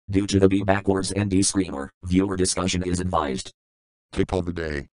Due to the B backwards and D screamer, viewer discussion is advised. Tip of the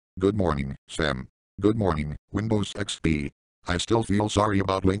day. Good morning, Sam. Good morning, Windows XP. I still feel sorry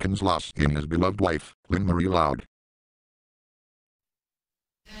about Lincoln's loss in his beloved wife, Lynn Marie Loud.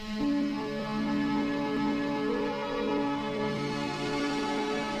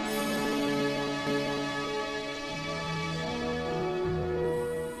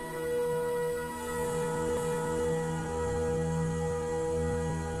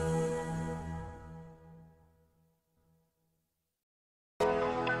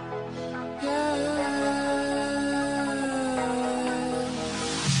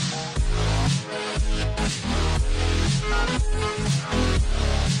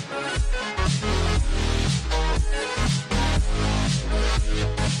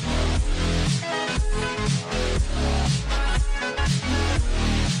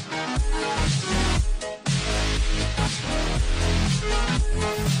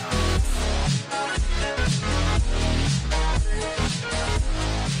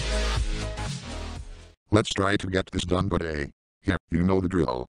 Let's try to get this done today. Yeah, you know the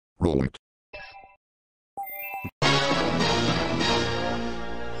drill. Roll it.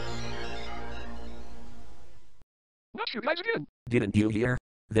 Not you guys again. Didn't you hear?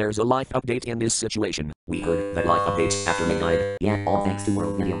 There's a life update in this situation. We heard that life update after May died. Yeah, all thanks to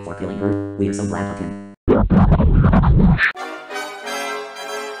World Video for killing her. We're so glad for him.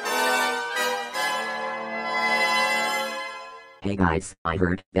 Hey guys, I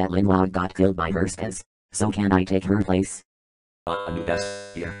heard that Lynn Loud got killed by her spez. So can I take her place? New desk.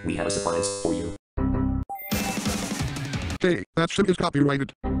 Here, we have a surprise for you. Hey, that shit is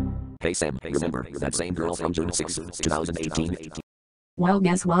copyrighted. Hey Sam, remember that same girl from June 6, 2018? Well,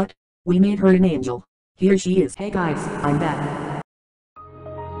 guess what? We made her an angel. Here she is. Hey guys, I'm back.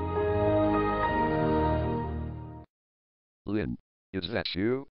 Lynn, is that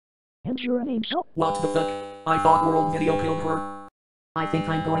you? And you're an angel? What the fuck? I thought World Video killed her. I think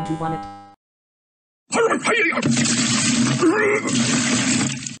I'm going to vomit.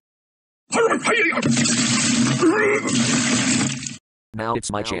 Now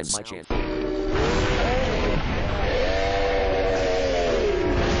it's my chance.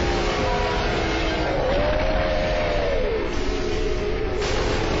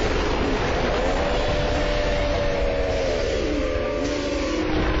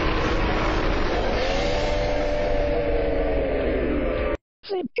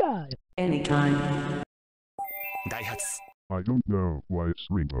 Same guy. Anytime. Daihatsu. I don't know why it's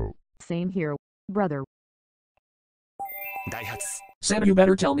Ringo. Same here, brother. Daihatsu. Sam, you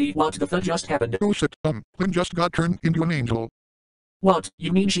better tell me what the fuck just happened. Oh shit, Lynn just got turned into an angel. What?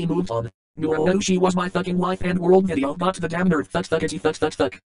 You mean she moved on? No, she was my fucking wife and World Video got the damn nerve.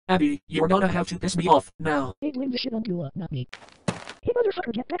 Fuck. Abby, you're gonna have to piss me off now. Hey, blame the shit on you, not me. Hey,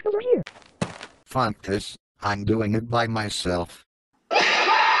 motherfucker, get back over here. Fuck this, I'm doing it by myself.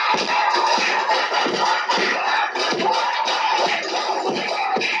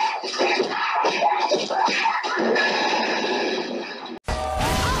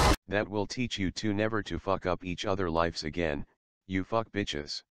 That will teach you to never to fuck up each other lives again, you fuck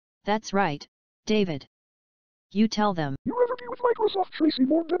bitches. That's right, David. You tell them. You ever be with Microsoft Tracy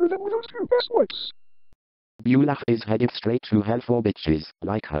more better than with those two exploits? Beulah is headed straight to hell for bitches,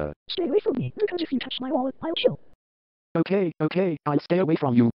 like her. Stay away from me, because if you touch my wallet, I'll chill. Okay, I'll stay away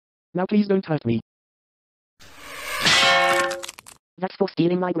from you. Now please don't hurt me. That's for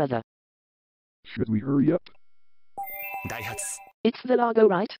stealing my brother. Should we hurry up? Daihatsu. It's the logo,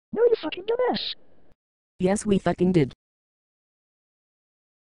 right? No, you fucking dumbass. Yes, we fucking did.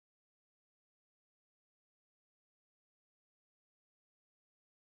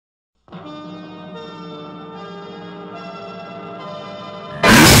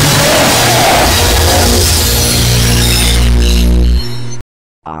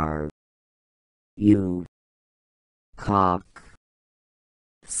 Are you cock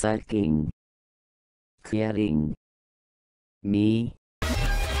sucking kidding me?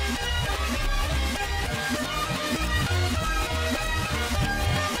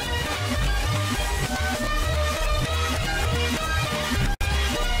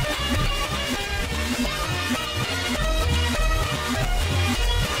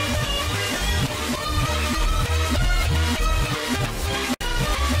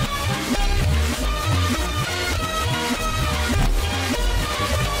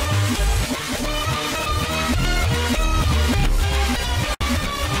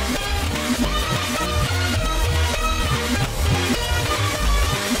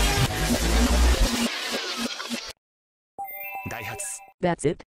 Daihatsu. That's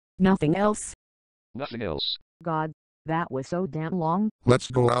it? Nothing else? Nothing else. God. That was so damn long. Let's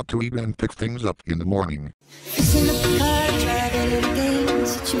go out to eat and pick things up in the morning. Fixing up the car, driving in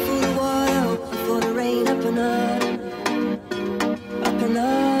things, searching for the water, hoping for the rain, up and up, up and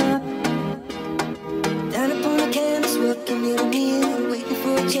up. Down upon the canvas, working near the meal, waiting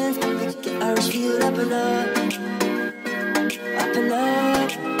for a chance to make it Irish field, up and up.